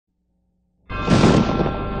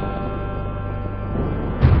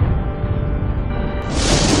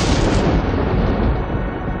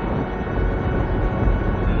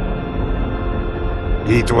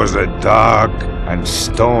It was a dark and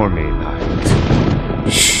stormy night.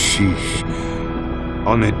 Sheesh.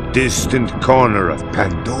 On a distant corner of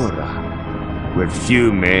Pandora, where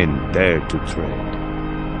few men dare to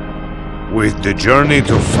tread. With the journey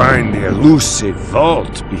to find the elusive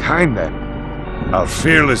vault behind them, our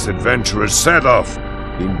fearless adventurers set off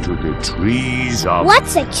into the trees of...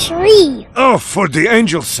 What's a tree? Oh, for the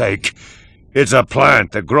angel's sake! It's a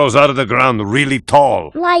plant that grows out of the ground really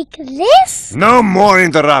tall. Like this? No more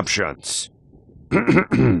interruptions.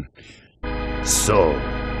 So,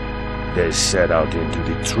 they set out into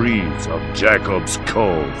the trees of Jacob's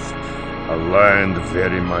Cove, a land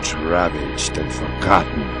very much ravaged and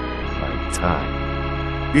forgotten by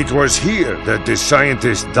time. It was here that the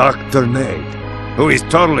scientist Dr. Ned, who is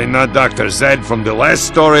totally not Dr. Zed from the last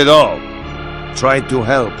story at all, tried to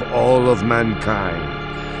help all of mankind,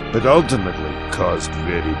 but ultimately caused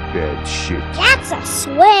very bad shit. That's a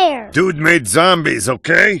swear. Dude made zombies,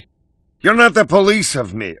 okay? You're not the police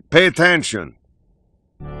of me. Pay attention.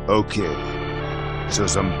 Okay, so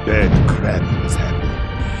some bad crap was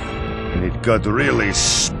happening, and it got really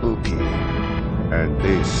spooky. And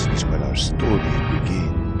this is where our story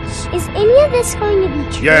begins. Is any of this going to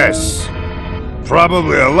be true? Yes,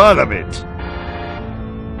 probably a lot of it.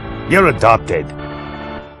 You're adopted.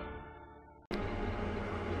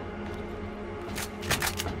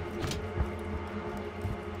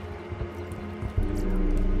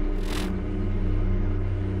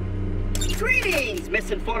 Greetings,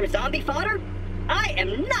 misinformed zombie fodder. I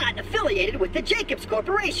am not affiliated with the Jacobs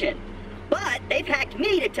Corporation, but they've hacked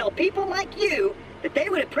me to tell people like you that they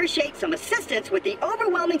would appreciate some assistance with the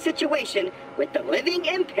overwhelming situation with the living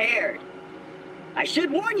impaired. I should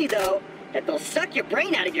warn you, though, that they'll suck your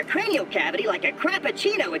brain out of your cranial cavity like a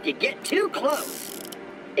crappuccino if you get too close.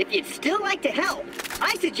 If you'd still like to help,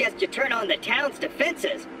 I suggest you turn on the town's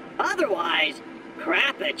defenses. Otherwise,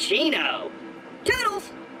 crappuccino. Toodles!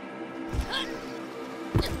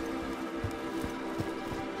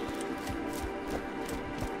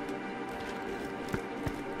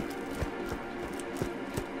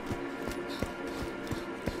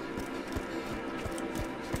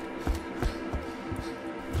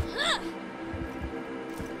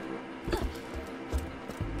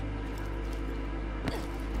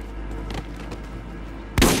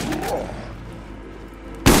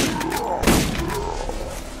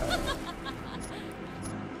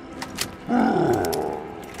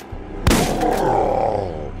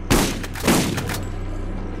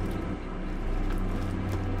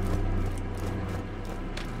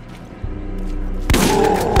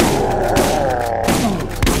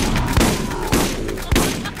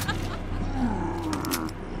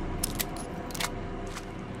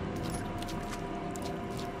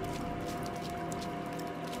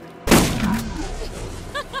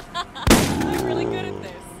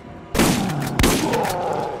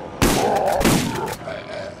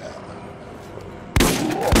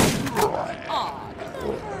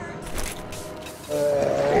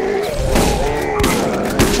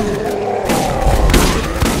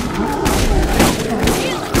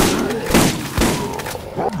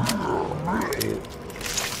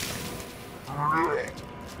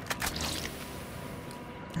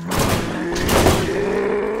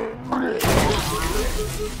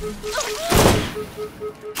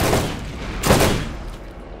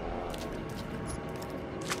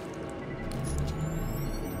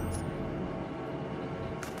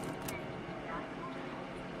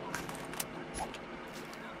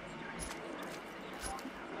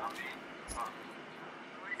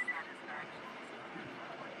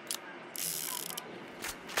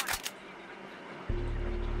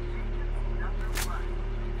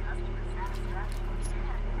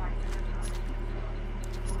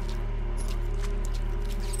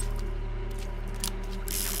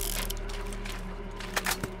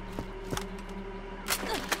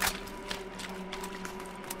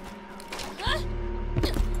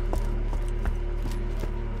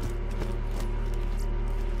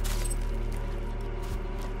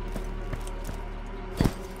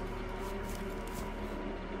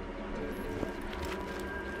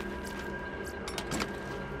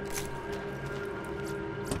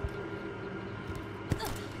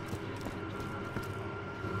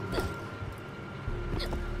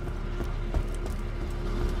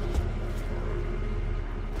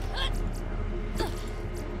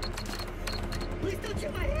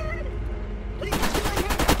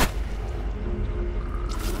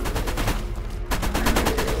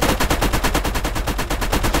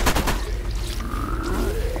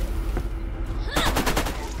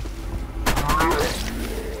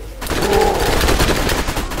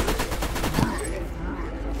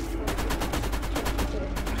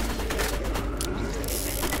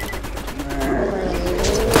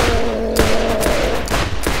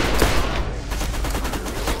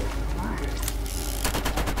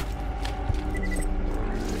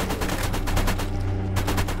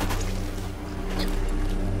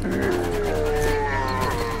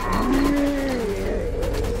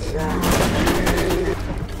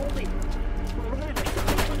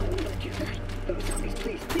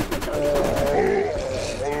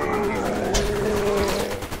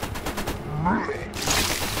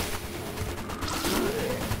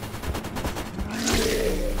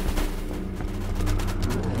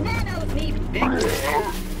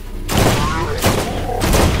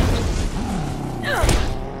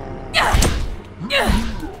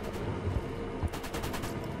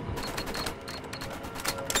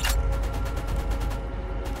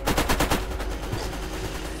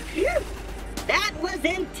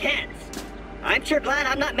 was intense. I'm sure glad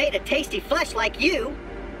I'm not made of tasty flesh like you.